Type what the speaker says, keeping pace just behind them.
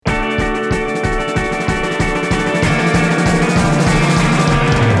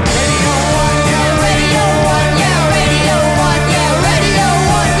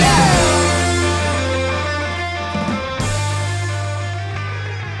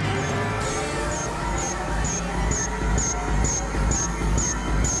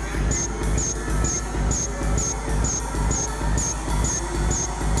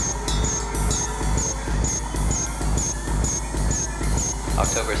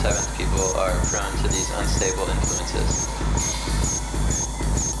7th people are prone to these unstable influences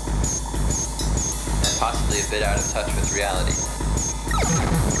and possibly a bit out of touch with reality.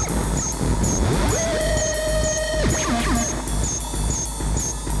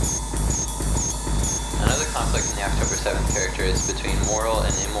 Another conflict in the October 7th character is between moral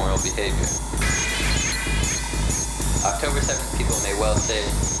and immoral behavior. October 7th people may well say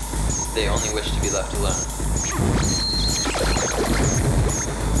they only wish to be left alone.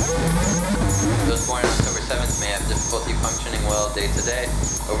 Those born on October 7th may have difficulty functioning well day to day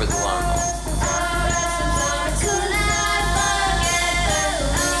over the long haul.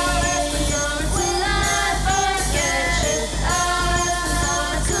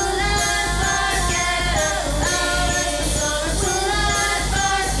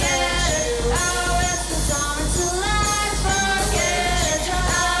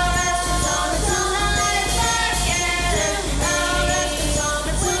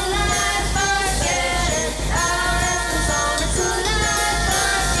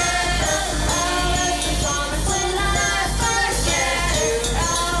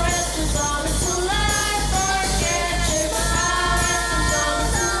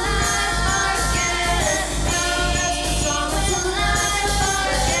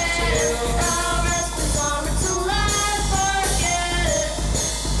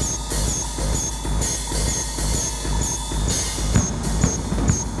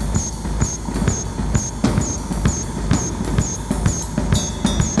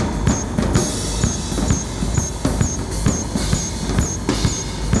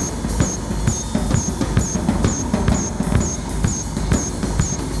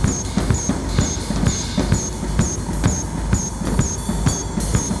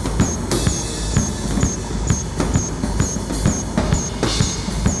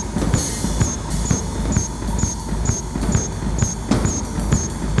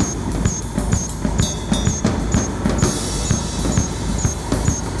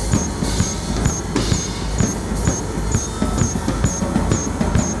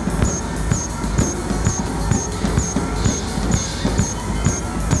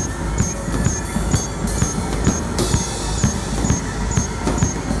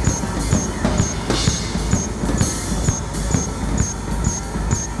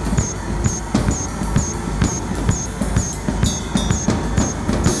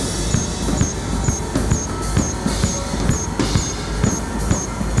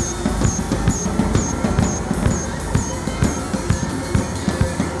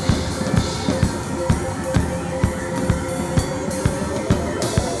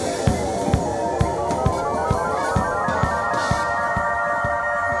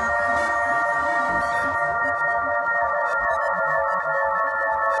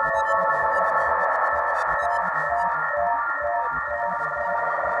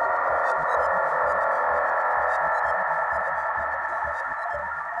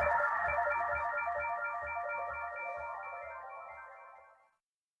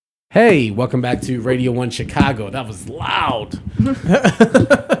 Hey, welcome back to Radio 1 Chicago. That was loud.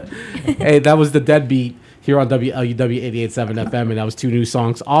 Hey, that was the Deadbeat here on WLUW 88.7 FM, and that was two new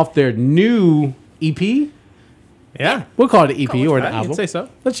songs off their new EP. Yeah. We'll call it an EP or an You album. can say so.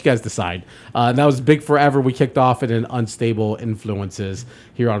 Let you guys decide. That was Big Forever. We kicked off it in Unstable Influences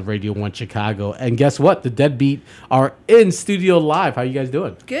here on Radio 1 Chicago. And guess what? The Deadbeat are in studio live. How you guys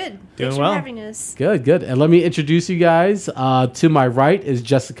doing? Good. Doing Thanks well. for having us. Good, good. And let me introduce you guys. To my right is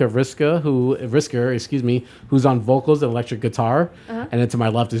Jessica Risker, who's on vocals and electric guitar. And then to my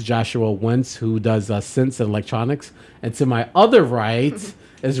left is Joshua Wentz, who does synths and electronics. And to my other right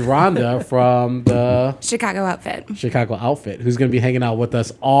is Rhonda from the Chicago outfit. who's going to be hanging out with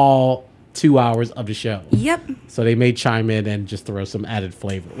us all 2 hours of the show. Yep. So they may chime in and just throw some added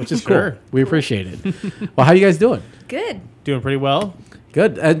flavor, which is Sure. cool. We appreciate it. Well, how you guys doing? Good. Doing pretty well.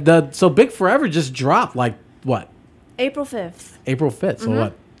 Good. And so Big Forever just dropped like what? April 5th. April 5th. So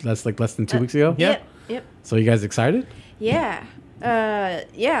what? That's like less than 2 weeks ago? Yeah. Yep. So you guys excited? Yeah.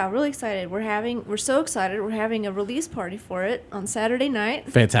 Really excited. We're so excited. We're having a release party for it on Saturday night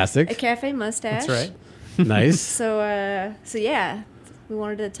at Fantastic. Cafe Mustache. That's right. Nice. So yeah, we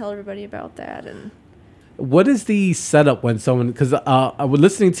wanted to tell everybody about that. And What is the setup when someone, because I was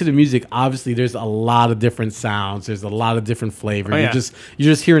listening to the music, obviously there's a lot of different sounds. There's a lot of different flavor. Oh, yeah.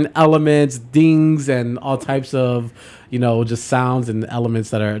 You're just hearing elements, dings, and all types of, just sounds and elements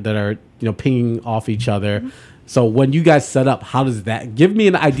that are pinging off each other. So when you guys set up, how does that, give me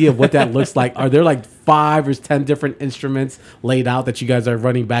an idea of what that looks like? Are there like 5 or 10 different instruments laid out that you guys are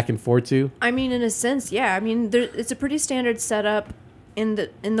running back and forth to? I mean, in a sense, yeah. I mean, it's a pretty standard setup in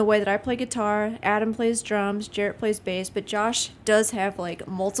the way that I play guitar. Adam plays drums, Jarrett plays bass, but Josh does have like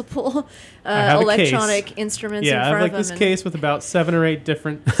multiple electronic instruments in Yeah, I front have like of him. this case with about 7 or 8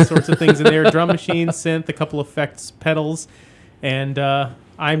 different sorts of things in there: drum machine, synth, a couple effects, pedals, and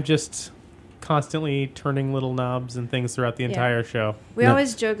I'm just constantly turning little knobs and things throughout the entire show. We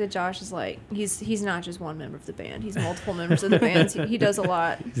always joke that Josh is like he's not just one member of the band; he's multiple members of the band. He does a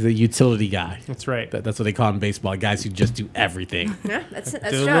lot. He's a utility guy. That's right. That's what they call in baseball, guys who just do everything. Yeah, that's Do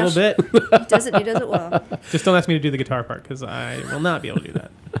Josh. a little bit. He does it well. Just don't ask me to do the guitar part because I will not be able to do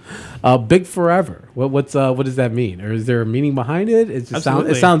that. Big Forever. What does that mean? Or is there a meaning behind it? It just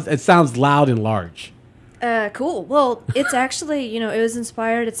Absolutely. it sounds loud and large. Cool. Well, it's actually, it was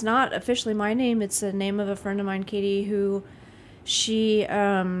inspired. It's not officially my name. It's the name of a friend of mine, Katie, who she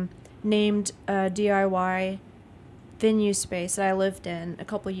named a DIY venue space that I lived in a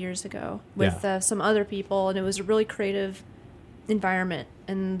couple years ago with some other people. And it was a really creative environment.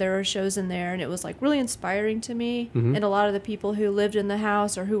 And there were shows in there. And it was like really inspiring to me. Mm-hmm. And a lot of the people who lived in the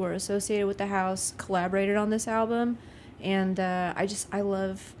house or who were associated with the house collaborated on this album. And I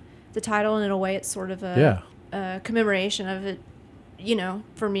love the title, and in a way it's sort of a commemoration of it,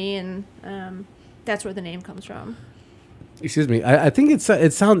 for me, and that's where the name comes from. Excuse me. I think it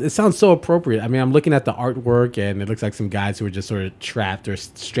sounds so appropriate. I mean, I'm looking at the artwork, and it looks like some guys who are just sort of trapped or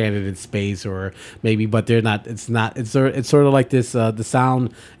stranded in space, or maybe, but they're not. It's not. It's sort of like this. The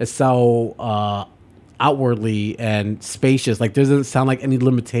sound is so outwardly and spacious. Like, there doesn't sound like any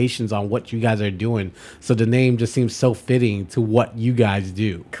limitations on what you guys are doing. So the name just seems so fitting to what you guys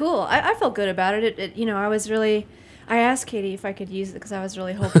do. Cool. I felt good about it. I asked Katie if I could use it because I was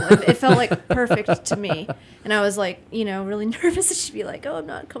really hopeful. It felt like perfect to me. And I was like, really nervous that she'd be like, oh, I'm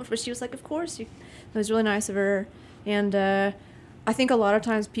not comfortable. She was like, of course. It was really nice of her. And I think a lot of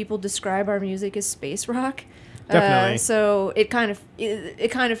times people describe our music as space rock. Definitely. So it kind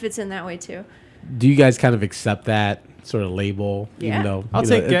of fits in that way too. Do you guys kind of accept that sort of label? Yeah. Even though, I'll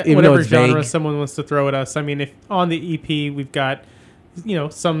take whatever genre someone wants to throw at us. I mean, if on the EP we've got,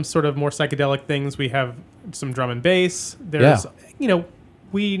 some sort of more psychedelic things, we have some drum and bass. There's,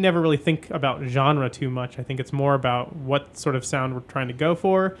 we never really think about genre too much. I think it's more about what sort of sound we're trying to go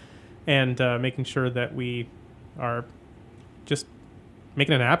for, and making sure that we are just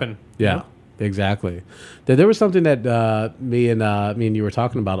making it happen. Yeah. Exactly. There was something that me and you were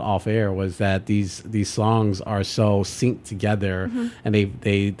talking about off air, was that these songs are so synced together, mm-hmm. and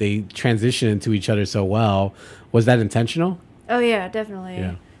they transition into each other so well. Was that intentional? Oh yeah, definitely.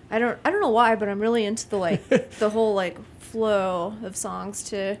 Yeah. I don't know why, but I'm really into the whole flow of songs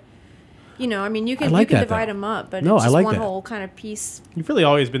to. You can divide them up, but it's just one whole kind of piece. You've really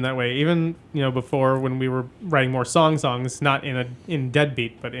always been that way. Even, before when we were writing more songs, not in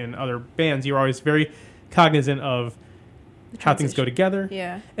Deadbeat, but in other bands, you were always very cognizant of how things go together.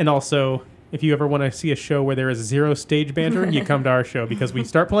 Yeah. And also, if you ever want to see a show where there is zero stage banter, you come to our show, because we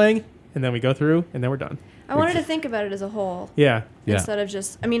start playing, and then we go through, and then we're done. I wanted to think about it as a whole. Yeah. Instead of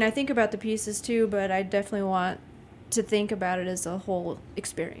just, I think about the pieces too, but I definitely want to think about it as a whole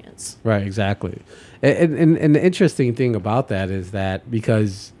experience. Right, exactly. And the interesting thing about that is that,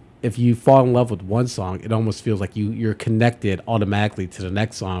 because if you fall in love with one song, it almost feels like you're connected automatically to the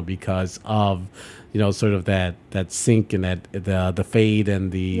next song because of sort of that sync and that the fade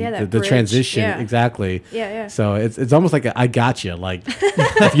and the bridge. transition. Yeah. Exactly. Yeah. So it's almost like I got you. Like,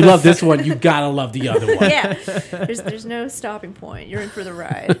 if you love this one, you gotta love the other one. Yeah. There's no stopping point. You're in for the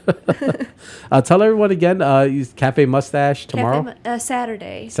ride. Tell everyone again. Cafe Mustache tomorrow.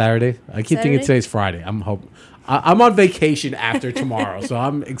 Saturday. Saturday. I keep thinking today's Friday. I'm on vacation after tomorrow, so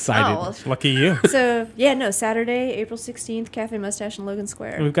I'm excited. Oh, well, lucky you. So, Saturday, April 16th, Cafe Mustache in Logan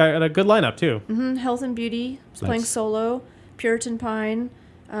Square. And we've got a good lineup, too. Mm-hmm. Health and Beauty is playing solo. Puritan Pine,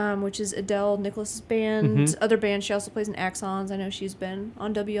 which is Adele Nicholas's band. Mm-hmm. Other band, she also plays in Axons. I know she's been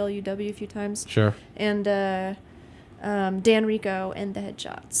on WLUW a few times. Sure. And Dan Rico and the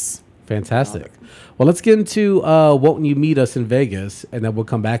Headshots. Fantastic. Well, let's get into Won't You Meet Us in Vegas, and then we'll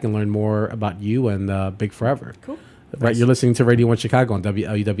come back and learn more about you and Big Forever. Cool. Right, nice. You're listening to Radio 1 Chicago on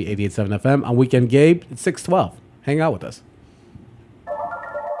WLUW 88.7 FM. On Weekend Gabe, it's 6:12. Hang out with us.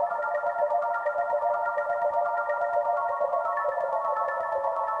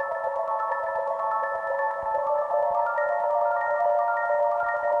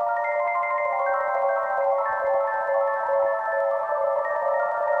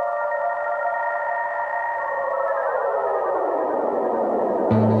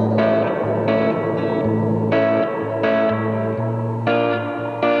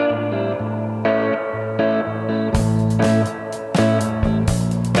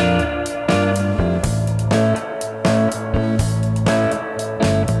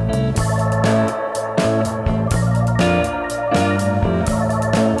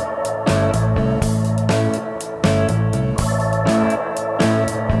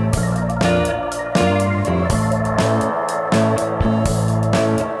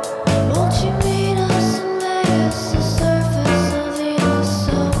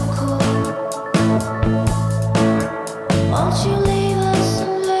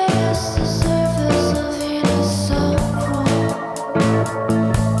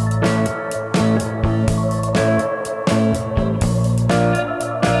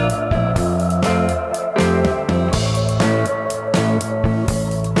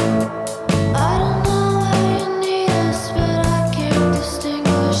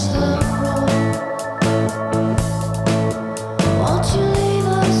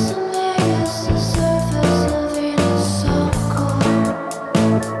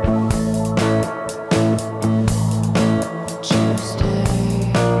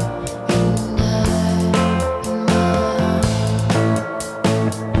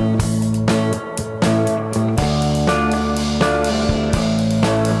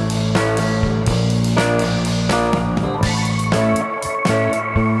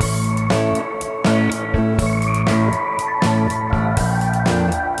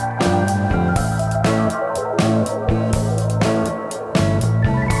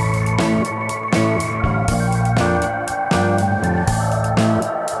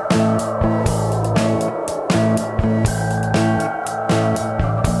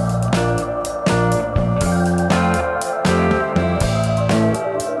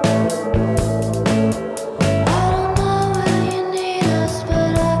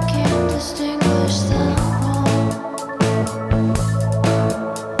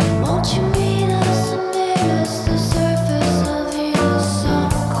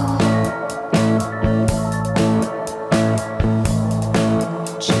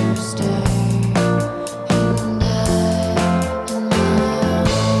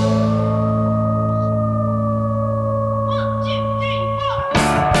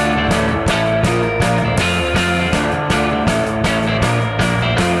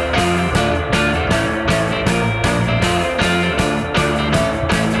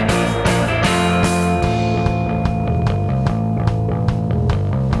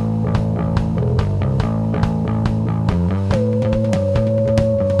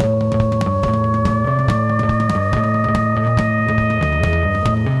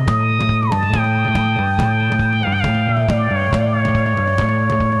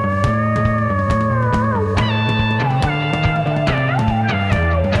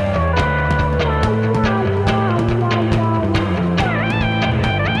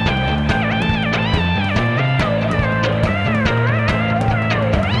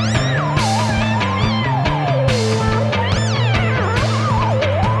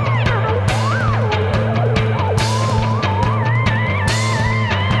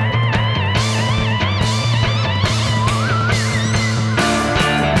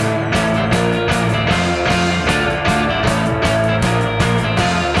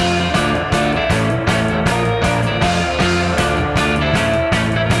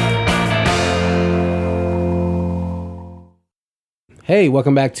 Hey,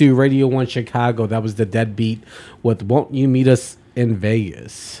 welcome back to Radio 1 Chicago. That was the Deadbeat with Won't You Meet Us in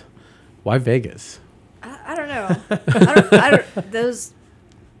Vegas. Why Vegas? I don't know.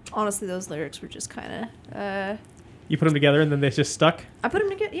 Honestly, those lyrics were just kind of... You put them together and then they just stuck? I put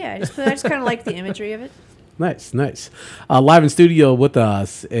them together, yeah. I just kind of like the imagery of it. Nice. Live in studio with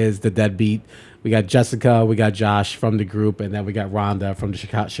us is the Deadbeat. We got Jessica, we got Josh from the group, and then we got Rhonda from the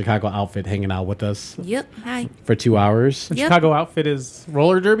Chicago outfit hanging out with us. Yep. Hi. For 2 hours. The Chicago outfit is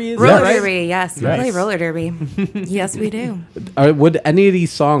roller derby? Roller Right? derby, yes. We Nice. play roller derby. Yes, we do. Would any of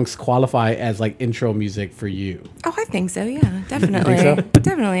these songs qualify as like intro music for you? Oh, I think so. Yeah, definitely. so?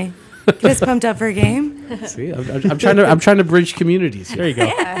 Definitely. Get us pumped up for a game. See, I'm trying to bridge communities here. There you go.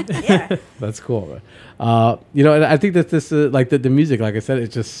 Yeah. That's cool. And I think that this is like the music, like I said,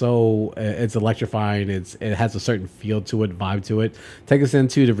 it's just so it's electrifying. It has a certain feel to it, vibe to it. Take us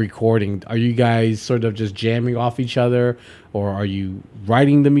into the recording. Are you guys sort of just jamming off each other, or are you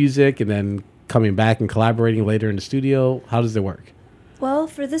writing the music and then coming back and collaborating later in the studio? How does it work? Well,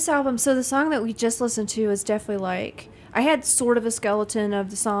 for this album, so the song that we just listened to is definitely like... I had sort of a skeleton of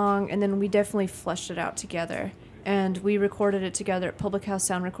the song, and then we definitely fleshed it out together. And we recorded it together at Public House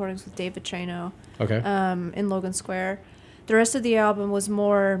Sound Recordings with David Trano. Okay. In Logan Square. The rest of the album was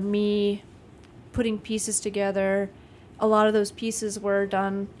more me putting pieces together. A lot of those pieces were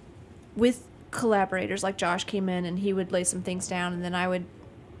done with collaborators. Like Josh came in and he would lay some things down, and then I would,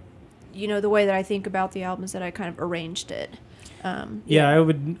 the way that I think about the album is that I kind of arranged it.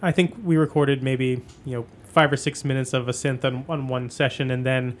 I think we recorded maybe 5 or 6 minutes of a synth on one session, and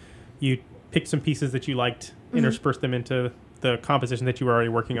then you picked some pieces that you liked, interspersed them into the composition that you were already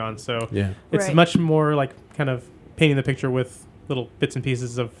working on. So it's Right. much more like kind of painting the picture with little bits and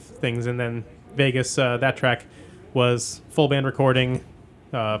pieces of things. And then Vegas, that track was full band recording,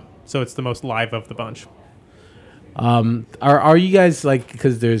 so it's the most live of the bunch. Are you guys like,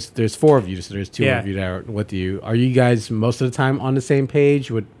 because there's 4 of you, so there's 2 Yeah. of you that are with you. Are you guys most of the time on the same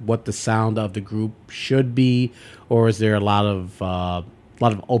page with what the sound of the group should be, or is there a lot of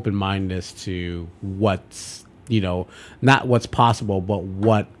open-mindedness to what's not what's possible, but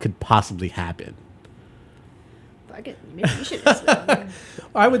what could possibly happen? Maybe you should answer that one.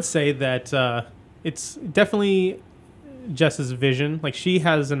 I would say that it's definitely Jess's vision. Like, she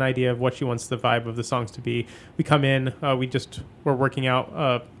has an idea of what she wants the vibe of the songs to be. We come in, we're working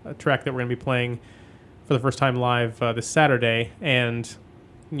out a track that we're going to be playing for the first time live this Saturday, and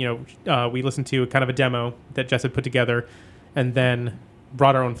we listened to kind of a demo that Jess had put together, and then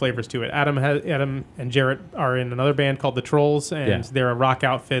brought our own flavors to it. Adam and Jarrett are in another band called The Trolls, and they're a rock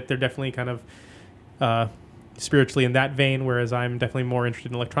outfit. They're definitely kind of spiritually in that vein, whereas I'm definitely more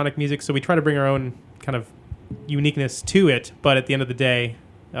interested in electronic music. So we try to bring our own kind of uniqueness to it, but at the end of the day,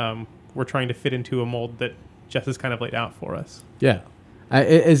 we're trying to fit into a mold that Jess has kind of laid out for us. Yeah.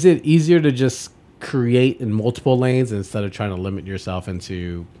 Is it easier to just create in multiple lanes instead of trying to limit yourself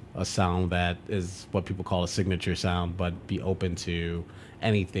into a sound that is what people call a signature sound, but be open to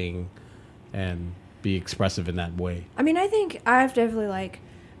anything and be expressive in that way? I mean, I think I've definitely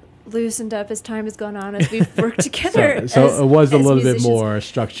loosened up as time has gone on, as we've worked together. So it was a as little musicians. bit more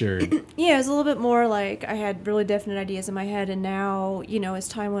structured. Yeah, it was a little bit more like I had really definite ideas in my head, and now, as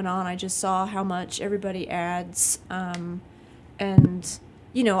time went on, I just saw how much everybody adds. And,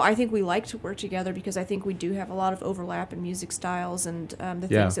 I think we like to work together because I think we do have a lot of overlap in music styles and the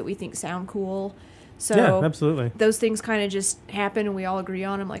things that we think sound cool. So yeah, absolutely. those things kind of just happen and we all agree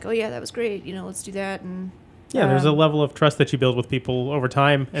on them, like, oh, yeah, that was great. Let's do that. And yeah, there's a level of trust that you build with people over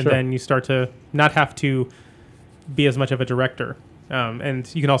time, and then you start to not have to be as much of a director. And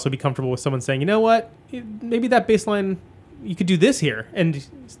you can also be comfortable with someone saying, you know what, maybe that bass line, you could do this here. And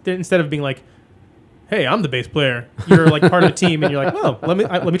instead of being like, hey, I'm the bass player, you're like part of the team, and you're like, well, let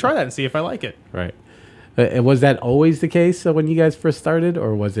me try that and see if I like it. Right. Was that always the case when you guys first started,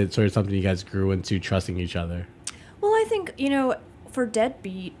 or was it sort of something you guys grew into trusting each other? Well, I think, for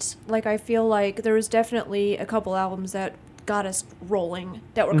Deadbeat, I feel like there was definitely a couple albums that got us rolling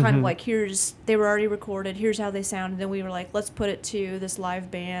that were kind of like, they were already recorded, here's how they sound, and then we were like, let's put it to this live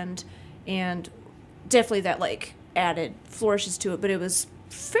band, and definitely that added flourishes to it, but it was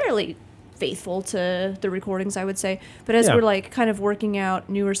fairly faithful to the recordings, I would say. But as we're kind of working out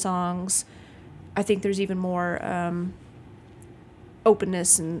newer songs, I think there's even more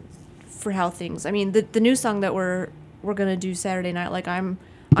openness and for how things. I mean, the new song that we're gonna do Saturday night, I'm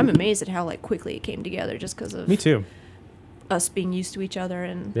amazed at how quickly it came together, just because of Me too. us being used to each other,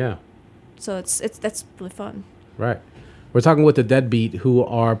 and so that's really fun. Right. We're talking with the Deadbeat, who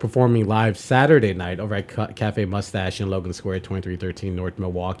are performing live Saturday night over at Cafe Mustache in Logan Square, 2313 North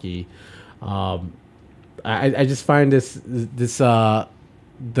Milwaukee. I just find the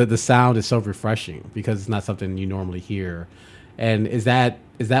sound is so refreshing because it's not something you normally hear. And is that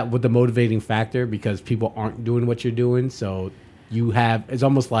what the motivating factor, because people aren't doing what you're doing? So it's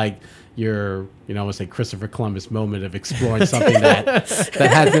almost like your, I want to say Christopher Columbus moment of exploring something that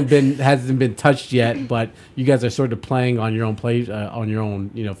hasn't been touched yet, but you guys are sort of playing on your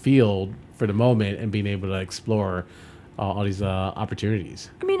own field for the moment and being able to explore all these opportunities.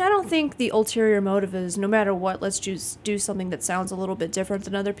 I mean, I don't think the ulterior motive is, no matter what, let's just do something that sounds a little bit different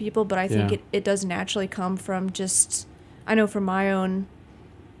than other people, but I think it does naturally come from just, I know from my own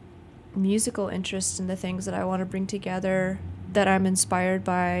musical interest in the things that I want to bring together that I'm inspired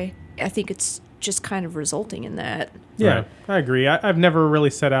by. I think it's just kind of resulting in that. Yeah, Right. I agree. I've never really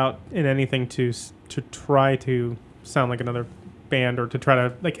set out in anything to try to sound like another band or to try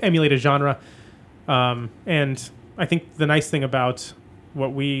to like emulate a genre. And I think the nice thing about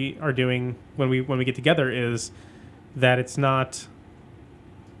what we are doing when we get together is that it's not,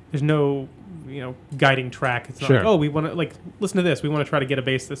 there's no, guiding track. It's not Sure. like, oh, we want to like listen to this. We want to try to get a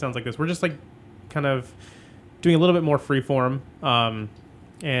bass that sounds like this. We're just like kind of doing a little bit more freeform.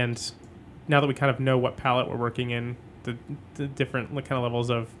 And now that we kind of know what palette we're working in, the different kind of levels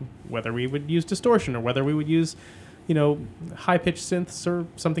of whether we would use distortion or whether we would use, high-pitched synths or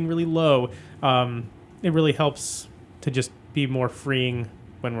something really low, it really helps to just be more freeing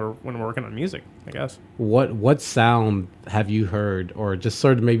when we're working on music, I guess. What sound have you heard, or just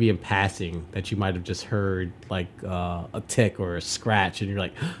sort of maybe in passing, that you might have just heard, like a tick or a scratch, and you're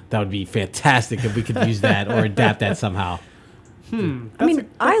like, that would be fantastic if we could use that or adapt that somehow? I mean,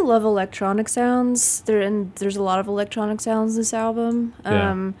 I love electronic sounds. There's a lot of electronic sounds in this album.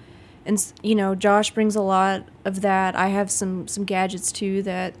 Yeah. And Josh brings a lot of that. I have some gadgets too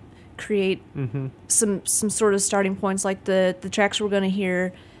that create some sort of starting points, like the tracks we're going to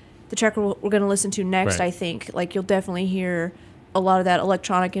hear, the track we're going to listen to next. Right. I think like you'll definitely hear a lot of that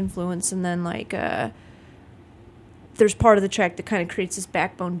electronic influence, and then like there's part of the track that kind of creates this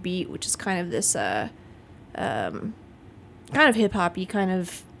backbone beat, which is kind of this kind of hip-hop-y, kind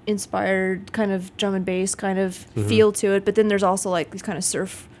of inspired, kind of drum and bass kind of feel to it. But then there's also like these kind of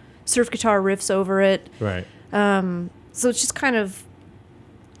surf guitar riffs over it. Right. So it's just kind of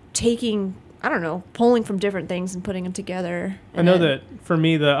taking, I don't know, pulling from different things and putting them together. I know that for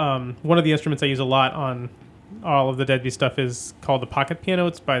me, the one of the instruments I use a lot on all of the Deadbeat stuff is called the pocket piano.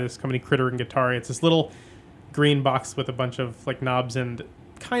 It's by this company Critter and Guitar. It's this little green box with a bunch of like knobs and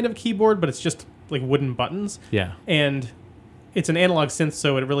kind of keyboard, but it's just like wooden buttons. Yeah. And it's an analog synth,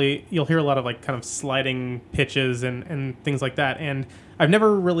 so it really, you'll hear a lot of like kind of sliding pitches and things like that. And I've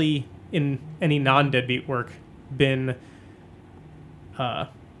never really, in any non-Deadbeat work, been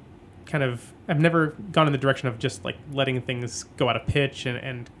I've never gone in the direction of just like letting things go out of pitch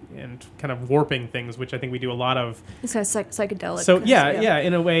and kind of warping things, which I think we do a lot of. It's kind of psychedelic. So yeah,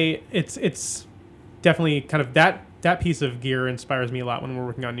 in a way, it's definitely kind of that piece of gear inspires me a lot when we're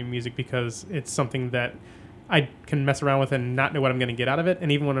working on new music, because it's something that I can mess around with and not know what I'm going to get out of it.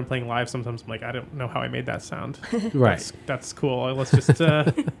 And even when I'm playing live, sometimes I'm like, I don't know how I made that sound. Right. That's cool. Let's just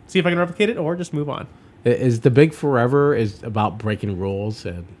see if I can replicate it or just move on. Is the Big Forever is about breaking rules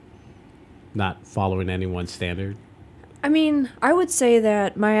and not following anyone's standard? I mean, I would say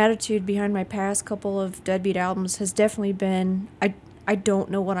that my attitude behind my past couple of Deadbeat albums has definitely been, I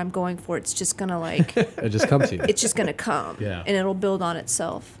don't know what I'm going for. It's just going to like... It just comes to you. It's just going to come. Yeah. And it'll build on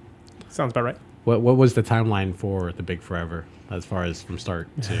itself. Sounds about right. What was the timeline for the Big Forever as far as from start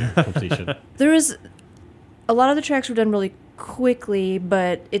to completion? There was... A lot of the tracks were done really quickly,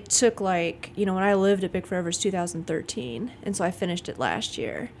 but it took like, when I lived at Big Forever's 2013, and so I finished it last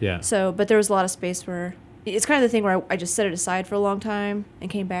year. Yeah. So, but there was a lot of space where... It's kind of the thing where I just set it aside for a long time and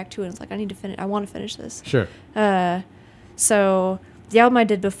came back to it, and it's like, I want to finish this. Sure. So the album I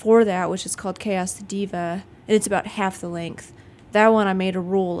did before that, which is called Chaos the Diva, and it's about half the length. That one I made a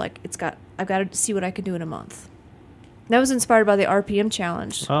rule, like I've got to see what I can do in a month. That was inspired by the RPM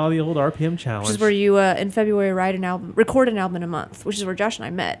challenge. Oh, the old RPM challenge. Which is where you in February record an album in a month, which is where Josh and I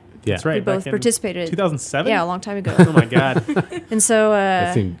met. Yeah. That's right. We both participated. 2007? Yeah, a long time ago. Oh my God. And so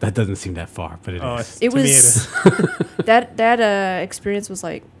that doesn't seem that far, but it is. It To me, was that experience was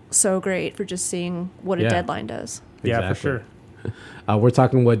like so great for just seeing what a deadline does. Yeah, for Exactly. sure. We're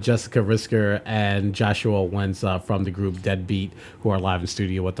talking with Jessica Risker and Joshua Wentz from the group Deadbeat, who are live in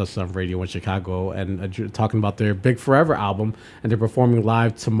studio with us on Radio in Chicago, and talking about their Big Forever album, and they're performing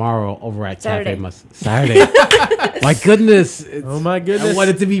live tomorrow over at Saturday. Saturday. My goodness. Oh my goodness. I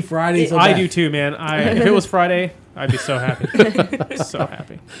want it to be Friday. So I bad. do too, man. If it was Friday, I'd be so happy. So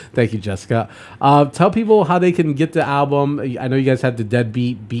happy. Thank you, Jessica. Tell people how they can get the album. I know you guys have the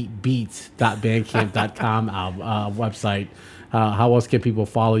Deadbeat beats.bandcamp.com website. How else can people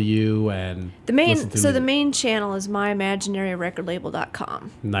follow you and the main channel is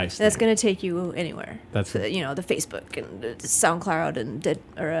myimaginaryrrecordlabel.com. Nice. That's going to take you anywhere. That's the Facebook and SoundCloud and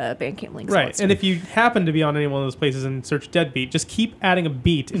Bandcamp links. Right. And if you happen to be on any one of those places and search Deadbeat, just keep adding a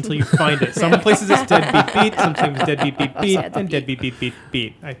beat until you find it. Some places it's Deadbeat Beat, sometimes Deadbeat Beat Beat, and Deadbeat Beat Beat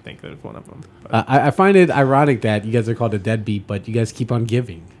Beat. I think there's one of them. I find it ironic that you guys are called a Deadbeat, but you guys keep on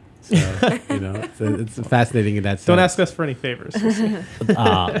giving. So, it's fascinating in that sense. Don't ask us for any favors.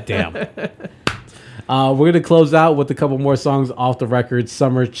 Damn. We're going to close out with a couple more songs off the record,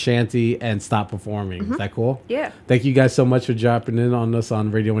 Summer Chanty and Stop Performing. Is that cool? Yeah. Thank you guys so much for dropping in on us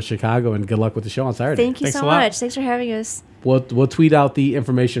on Radio in Chicago, and good luck with the show on Saturday. Thank you so much. Thanks for having us. We'll tweet out the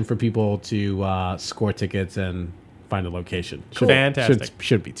information for people to score tickets and find a location. Cool. Fantastic.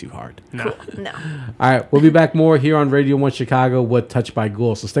 Shouldn't be too hard. No. Cool. No. All right. We'll be back more here on Radio 1 Chicago with Touched by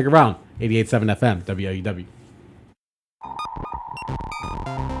Ghouls. So stick around. 88.7 FM, WLUW.